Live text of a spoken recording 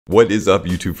What is up,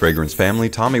 YouTube fragrance family?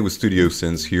 Tommy with Studio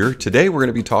Sense here. Today we're going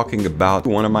to be talking about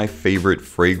one of my favorite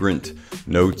fragrant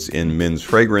notes in men's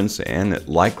fragrance, and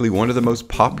likely one of the most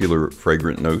popular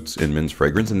fragrant notes in men's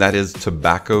fragrance, and that is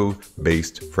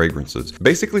tobacco-based fragrances.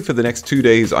 Basically, for the next 2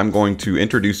 days, I'm going to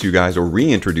introduce you guys, or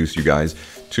reintroduce you guys,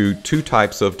 to two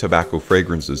types of tobacco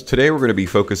fragrances. Today we're going to be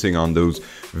focusing on those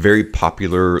very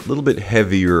popular, a little bit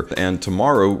heavier, and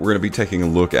tomorrow we're going to be taking a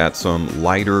look at some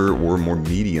lighter or more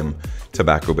medium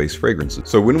tobacco-based fragrances.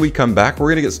 So when we come back, we're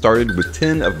going to get started with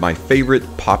 10 of my favorite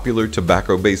popular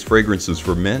tobacco-based fragrances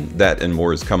for men. That and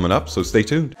more is coming up, so stay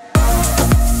tuned.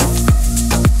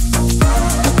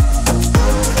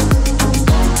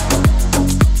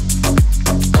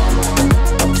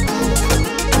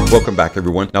 Welcome back,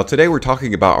 everyone. Now today we're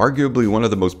talking about arguably one of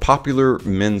the most popular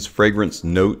men's fragrance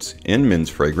notes in men's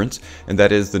fragrance, and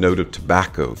that is the note of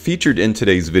tobacco. Featured in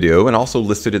today's video and also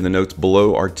listed in the notes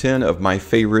below are 10 of my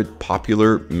favorite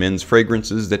popular men's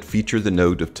fragrances that feature the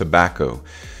note of tobacco.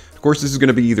 Of course, this is going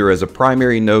to be either as a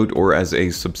primary note or as a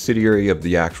subsidiary of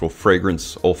the actual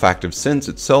fragrance olfactive sense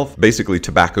itself. Basically,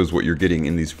 tobacco is what you're getting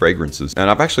in these fragrances. And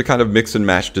I've actually kind of mixed and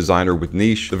matched designer with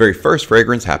niche. The very first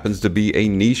fragrance happens to be a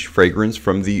niche fragrance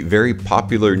from the very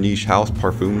popular niche house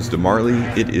Parfums de Marly.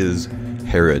 It is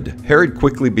Herod. Herod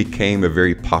quickly became a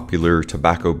very popular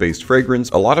tobacco-based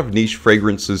fragrance. A lot of niche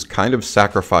fragrances kind of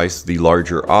sacrifice the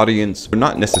larger audience. They're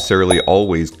not necessarily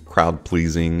always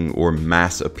crowd-pleasing or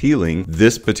mass-appealing.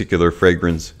 This particular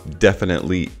fragrance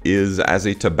definitely is. As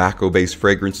a tobacco-based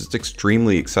fragrance, it's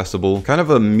extremely accessible, kind of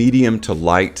a medium to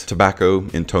light tobacco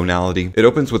in tonality. It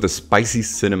opens with a spicy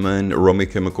cinnamon aroma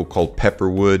chemical called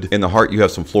pepperwood. In the heart, you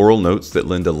have some floral notes that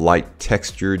lend a light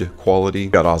textured quality.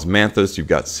 You've got osmanthus, you've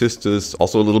got cistus,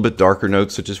 also a little bit darker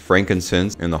notes such as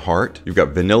frankincense in the heart. You've got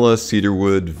vanilla,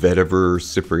 cedarwood, vetiver,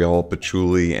 cypriol,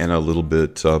 patchouli, and a little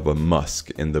bit of a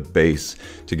musk in the base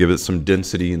to give it some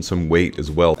density and some weight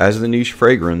as well. As the niche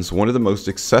fragrance, one of the most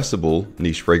accessible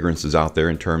niche fragrances out there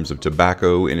in terms of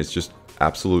tobacco, and it's just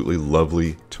absolutely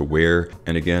lovely to wear.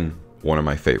 And again, one of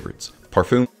my favorites.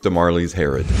 Parfums de Marly's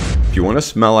Herod. If you want to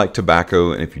smell like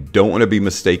tobacco, and if you don't want to be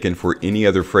mistaken for any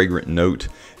other fragrant note,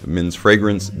 men's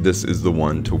fragrance, this is the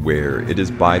one to wear. It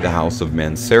is by the house of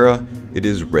Mancera. It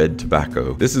is red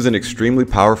tobacco. This is an extremely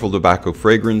powerful tobacco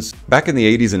fragrance. Back in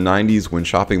the 80s and 90s, when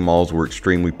shopping malls were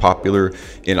extremely popular,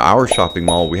 in our shopping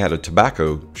mall we had a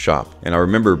tobacco shop, and I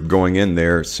remember going in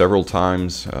there several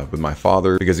times with my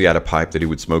father because he had a pipe that he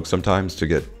would smoke sometimes to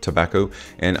get tobacco,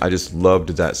 and I just loved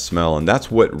that smell. And that's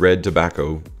what red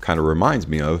tobacco kind of reminds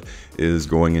me of, is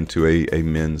going into a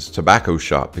men's tobacco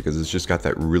shop, because it's just got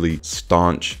that really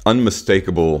staunch,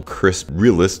 unmistakable, crisp,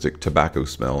 realistic tobacco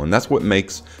smell. And that's what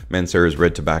makes Mancera's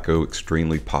red tobacco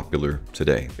extremely popular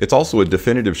today. It's also a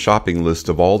definitive shopping list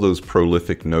of all those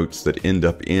prolific notes that end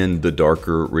up in the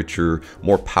darker, richer,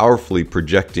 more powerfully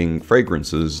projecting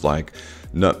fragrances like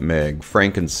nutmeg,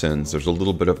 frankincense. There's a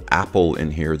little bit of apple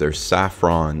in here. There's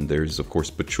saffron. There's, of course,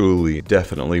 patchouli.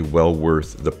 Definitely well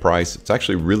worth the price. It's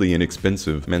actually really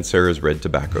inexpensive. Mancera's red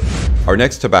tobacco. Our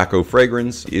next tobacco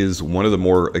fragrance is one of the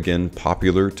more, again,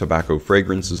 popular tobacco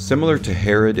fragrances. Similar to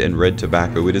Herod and red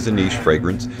tobacco, it is a niche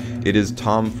fragrance. It is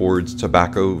Tom Ford's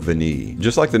Tobacco Vanille.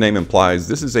 Just like the name implies,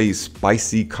 this is a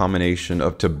spicy combination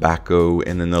of tobacco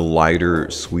and then the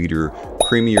lighter, sweeter,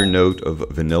 creamier note of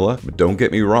vanilla. But don't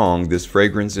get me wrong, this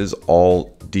fragrance is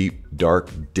all deep,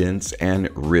 dark, dense, and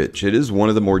rich. It is one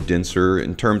of the more denser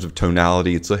in terms of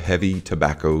tonality. It's a heavy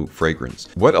tobacco fragrance.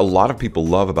 What a lot of people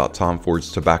love about Tom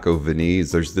Ford's Tobacco Vanille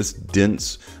is there's this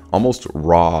dense, almost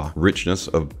raw richness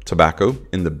of tobacco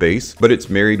in the base, but it's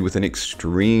married with an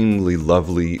extremely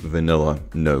lovely vanilla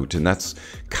note. And that's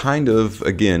kind of,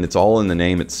 again, it's all in the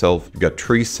name itself. You've got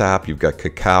tree sap, you've got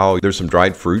cacao, there's some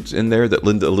dried fruits in there that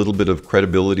lend a little bit of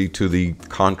credibility to the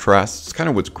contrast. It's kind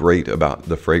of what's great about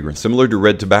the fragrance. Similar to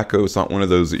red tobacco, it's not one of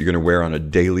those that you're going to wear on a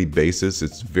daily basis.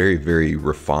 It's very, very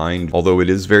refined. Although it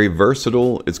is very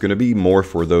versatile, it's going to be more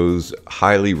for those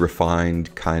highly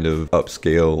refined kind of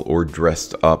upscale or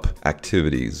dressed up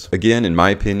activities. Again, in my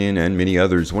opinion and many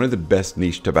others, one of the best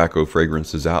niche tobacco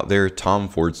fragrances out there, Tom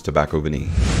Ford's Tobacco Vanille.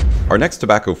 Our next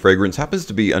tobacco fragrance happens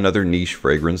to be another niche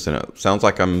fragrance, and it sounds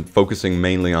like I'm focusing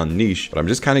mainly on niche, but I'm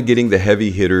just kind of getting the heavy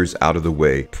hitters out of the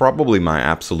way. Probably my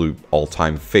absolute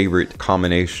all-time favorite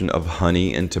combination of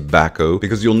honey and tobacco,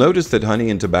 because you'll notice that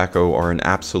honey and tobacco are an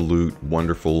absolute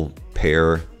wonderful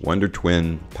pair, wonder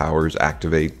twin powers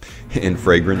activate in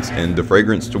fragrance, and the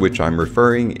fragrance to which I'm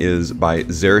referring is by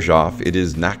Zander. It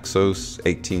is Naxos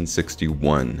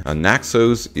 1861.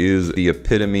 Naxos is the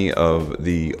epitome of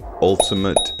the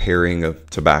ultimate pairing of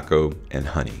tobacco and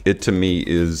honey. It to me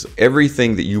is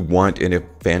everything that you want in a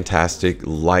fantastic,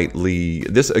 lightly,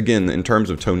 this again, in terms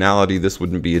of tonality, this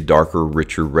wouldn't be a darker,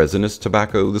 richer, resinous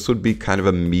tobacco. This would be kind of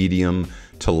a medium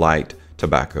to light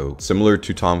tobacco, similar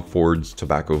to Tom Ford's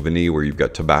Tobacco Vanille, where you've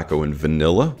got tobacco and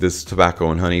vanilla. This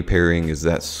tobacco and honey pairing is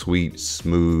that sweet,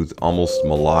 smooth, almost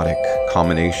melodic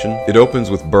combination. It opens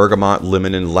with bergamot,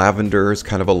 lemon, and lavender as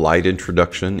kind of a light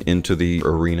introduction into the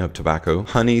arena of tobacco.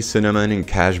 Honey, cinnamon, and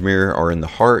cashmere are in the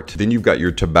heart. Then you've got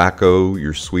your tobacco,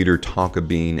 your sweeter tonka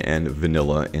bean, and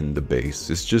vanilla in the base.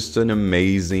 It's just an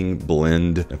amazing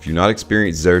blend. If you've not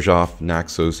experienced Zander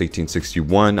Naxos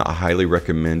 1861, I highly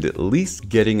recommend at least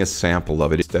getting a sample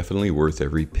of it. It's definitely worth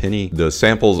every penny. The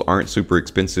samples aren't super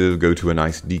expensive. Go to a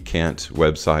nice decant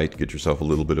website, get yourself a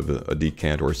little bit of a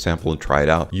decant or a sample and try it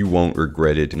out. You won't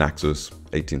regret it. Naxos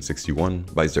 1861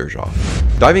 by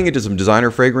Zander. Diving into some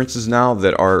designer fragrances now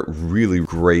that are really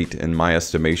great in my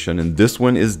estimation, and this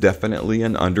one is definitely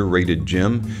an underrated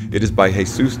gem. It is by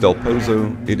Jesus Del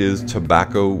Pozo. It is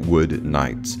Tobacco Wood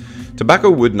Nights.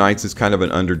 Tobacco Wood Nights is kind of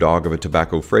an underdog of a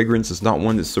tobacco fragrance. It's not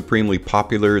one that's supremely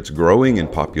popular. It's growing in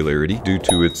popularity due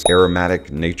to its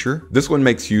aromatic nature. This one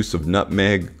makes use of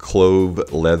nutmeg,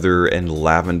 clove, leather, and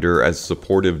lavender as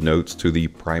supportive notes to the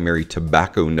primary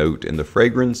tobacco note in the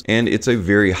fragrance, and it's a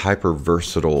very hyper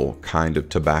versatile kind of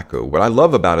tobacco. What I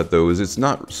love about it though is it's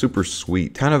not super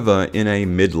sweet, kind of in a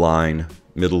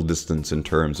middle distance in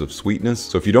terms of sweetness.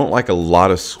 So if you don't like a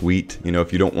lot of sweet,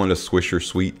 if you don't want a swisher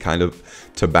sweet kind of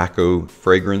tobacco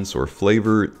fragrance or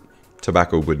flavor,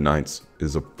 Tobacco Wood Nights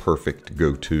is a perfect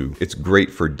go-to. It's great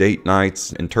for date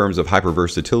nights. In terms of hyper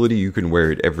versatility, you can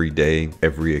wear it every day,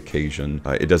 every occasion.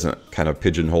 It doesn't kind of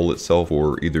pigeonhole itself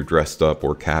for either dressed up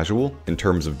or casual. In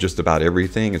terms of just about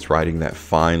everything, it's riding that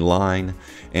fine line,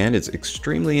 and it's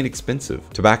extremely inexpensive.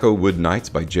 Tobacco Wood Nights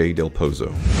by J. Del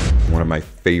Pozo. One of my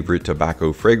favorite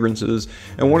tobacco fragrances,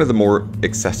 and one of the more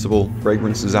accessible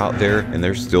fragrances out there, and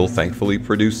they're still thankfully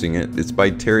producing it. It's by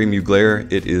Thierry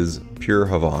Mugler. It is Pure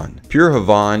Havane. Pure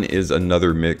Havane is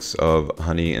another mix of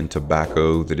honey and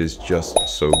tobacco that is just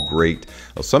so great.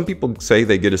 Now, some people say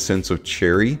they get a sense of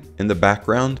cherry in the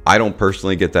background. I don't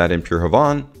personally get that in Pure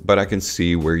Havane, but I can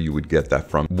see where you would get that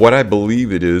from. What I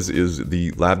believe it is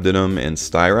the labdanum and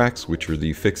styrax, which are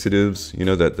the fixatives,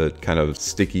 that kind of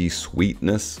sticky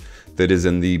sweetness that is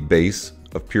in the base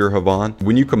of Pure Havane.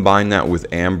 When you combine that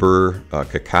with amber,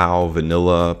 cacao,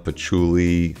 vanilla,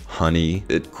 patchouli, honey,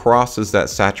 it crosses that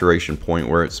saturation point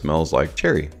where it smells like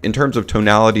cherry. In terms of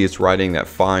tonality, it's riding that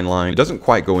fine line. It doesn't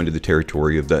quite go into the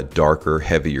territory of that darker,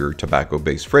 heavier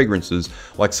tobacco-based fragrances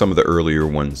like some of the earlier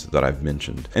ones that I've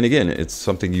mentioned. And again, it's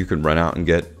something you can run out and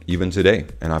get even today.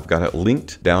 And I've got it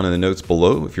linked down in the notes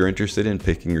below if you're interested in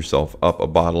picking yourself up a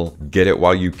bottle. Get it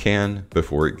while you can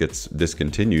before it gets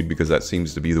discontinued, because that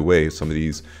seems to be the way some of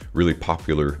these really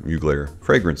popular Mugler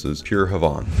fragrances. Pure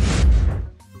Havane.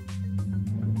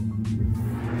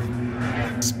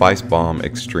 Spice Bomb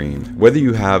Extreme. Whether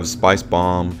you have Spice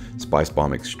Bomb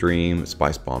Extreme,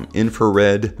 Spice Bomb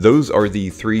Infrared, those are the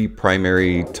three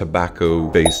primary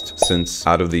tobacco-based scents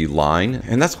out of the line.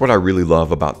 And that's what I really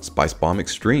love about Spice Bomb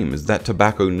Extreme, is that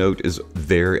tobacco note is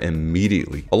there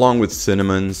immediately. Along with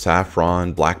cinnamon,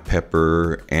 saffron, black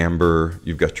pepper, amber,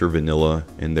 you've got your vanilla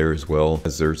in there as well,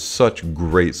 as there's such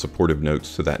great supportive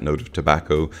notes to that note of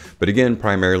tobacco. But again,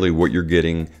 primarily what you're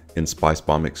getting in Spice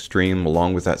Bomb Extreme,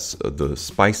 along with that the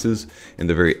spices in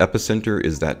the very epicenter,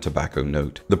 is that tobacco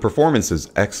note. The performance is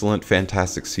excellent,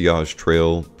 fantastic sillage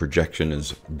trail projection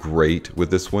is great with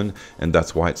this one, and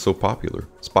that's why it's so popular.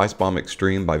 Spice Bomb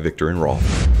Extreme by Victor and Rolf.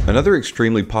 Another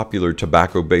extremely popular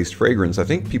tobacco-based fragrance I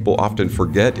think people often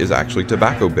forget is actually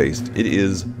tobacco-based. It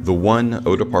is the One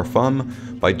Eau de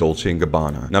Parfum by Dolce &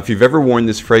 Gabbana. Now, if you've ever worn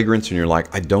this fragrance and you're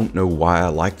like, I don't know why I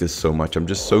like this so much, I'm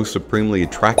just so supremely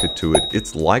attracted to it,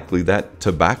 it's likely that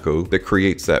tobacco that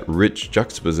creates that rich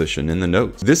juxtaposition in the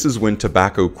notes. This is when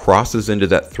tobacco crosses into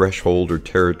that threshold or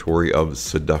territory of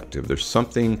seductive. There's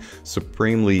something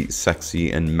supremely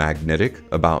sexy and magnetic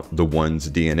about the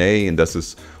One's DNA, and this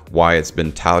is why it's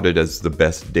been touted as the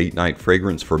best date night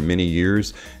fragrance for many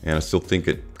years, and I still think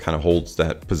it kind of holds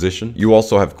that position. You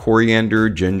also have coriander,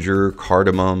 ginger,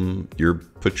 cardamom, your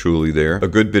patchouli there, a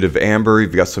good bit of amber,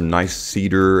 you've got some nice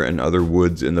cedar and other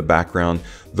woods in the background.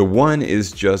 The One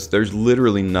is just, there's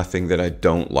literally nothing that I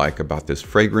don't like about this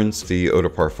fragrance. The Eau de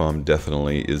Parfum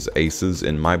definitely is aces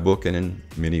in my book and in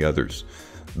many others.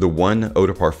 The One Eau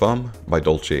de Parfum by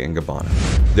Dolce &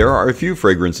 Gabbana. There are a few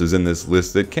fragrances in this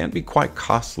list that can be quite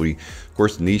costly. Of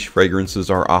course, niche fragrances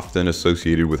are often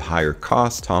associated with higher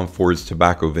costs. Tom Ford's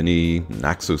Tobacco Vanille,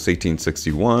 Naxos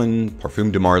 1861,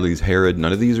 Parfum de Marly's Herod,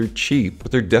 none of these are cheap,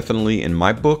 but they're definitely, in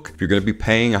my book, if you're going to be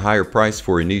paying a higher price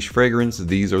for a niche fragrance,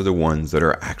 these are the ones that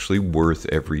are actually worth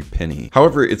every penny.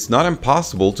 However, it's not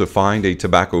impossible to find a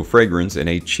tobacco fragrance and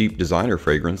a cheap designer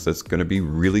fragrance that's going to be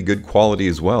really good quality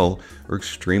as well, or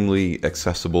extremely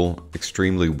accessible,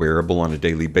 extremely wearable on a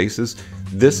daily basis.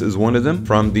 This is one of them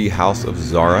from the House of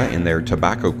Zara in their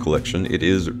tobacco collection. It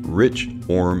is Rich,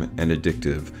 Warm, and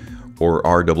Addictive, or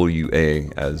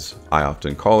RWA as I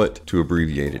often call it to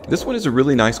abbreviate it. This one is a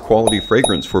really nice quality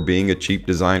fragrance for being a cheap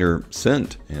designer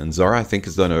scent, and Zara I think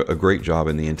has done a great job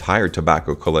in the entire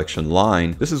tobacco collection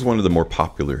line. This is one of the more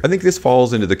popular. I think this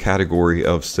falls into the category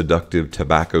of seductive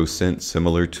tobacco scent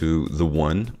similar to the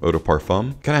One Eau de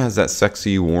Parfum. Kind of has that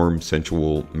sexy, warm,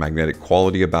 sensual, magnetic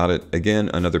quality about it.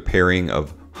 Again, another pairing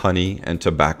of honey and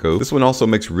tobacco. This one also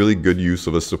makes really good use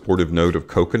of a supportive note of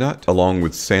coconut along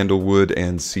with sandalwood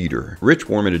and cedar. Rich,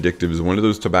 Warm, and Addictive is one of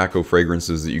those tobacco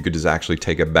fragrances that you could just actually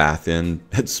take a bath in.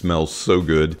 It smells so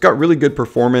good. Got really good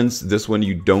performance. This one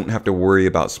you don't have to worry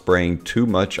about spraying too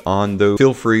much on though.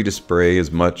 Feel free to spray as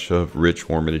much of Rich,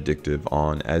 Warm, and Addictive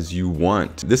on as you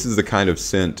want. This is the kind of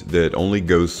scent that only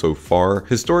goes so far.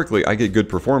 Historically, I get good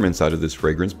performance out of this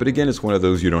fragrance, but again, it's one of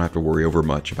those you don't have to worry over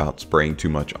much about spraying too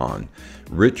much on.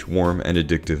 Rich, Warm, and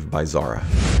Addictive by Zara.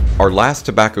 Our last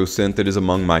tobacco scent that is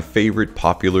among my favorite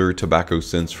popular tobacco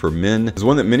scents for men is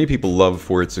one that many people love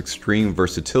for its extreme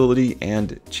versatility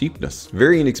and cheapness.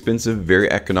 Very inexpensive,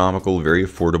 very economical, very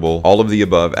affordable, all of the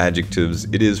above adjectives.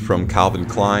 It is from Calvin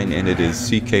Klein and it is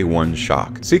CK1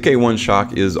 Shock. CK1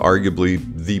 Shock is arguably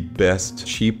the best,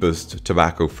 cheapest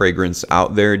tobacco fragrance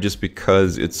out there just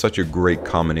because it's such a great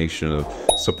combination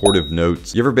of supportive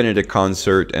notes. You ever been at a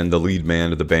concert and the lead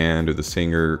man of the band or the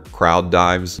singer crowd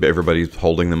dives? Everybody's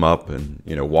holding them up and,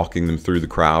 you know, walking them through the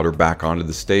crowd or back onto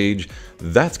the stage.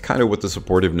 That's kind of what the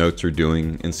supportive notes are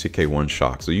doing in CK1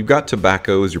 Shock. So you've got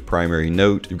tobacco as your primary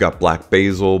note. You've got black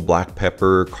basil, black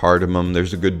pepper, cardamom.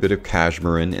 There's a good bit of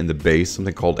cashmere in the base,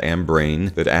 something called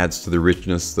ambrane that adds to the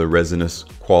richness, the resinous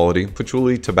quality.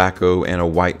 Patchouli, tobacco, and a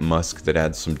white musk that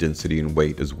adds some density and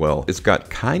weight as well. It's got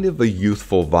kind of a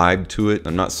youthful vibe to it.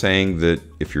 I'm not saying that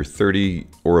if you're 30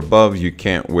 or above, you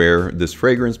can't wear this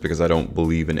fragrance because I don't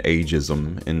believe in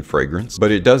ageism in fragrance,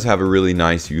 but it does have a really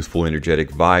nice, youthful,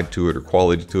 energetic vibe to it or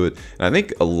quality to it. And I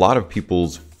think a lot of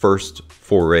people's first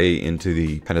foray into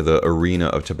the kind of the arena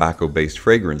of tobacco-based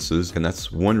fragrances, and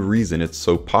that's one reason it's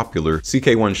so popular.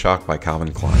 CK1 Shock by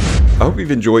Calvin Klein. I hope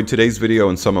you've enjoyed today's video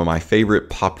on some of my favorite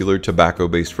popular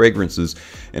tobacco-based fragrances,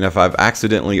 and if I've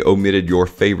accidentally omitted your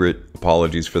favorite,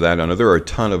 apologies for that. I know there are a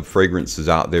ton of fragrances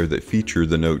out there that feature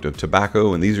the note of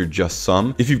tobacco, and these are just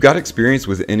some. If you've got experience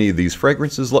with any of these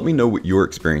fragrances, let me know what your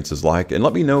experience is like, and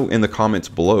let me know in the comments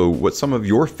below what some of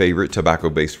your favorite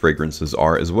tobacco-based fragrances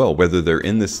are as well, whether they're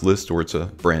in this list or it's a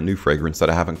brand new fragrance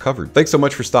that I haven't covered. Thanks so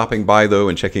much for stopping by though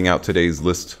and checking out today's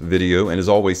list video, and as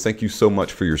always, thank you so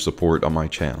much for your support on my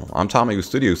channel. I'm Tommy with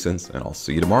Studio Sense, and I'll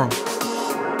see you tomorrow.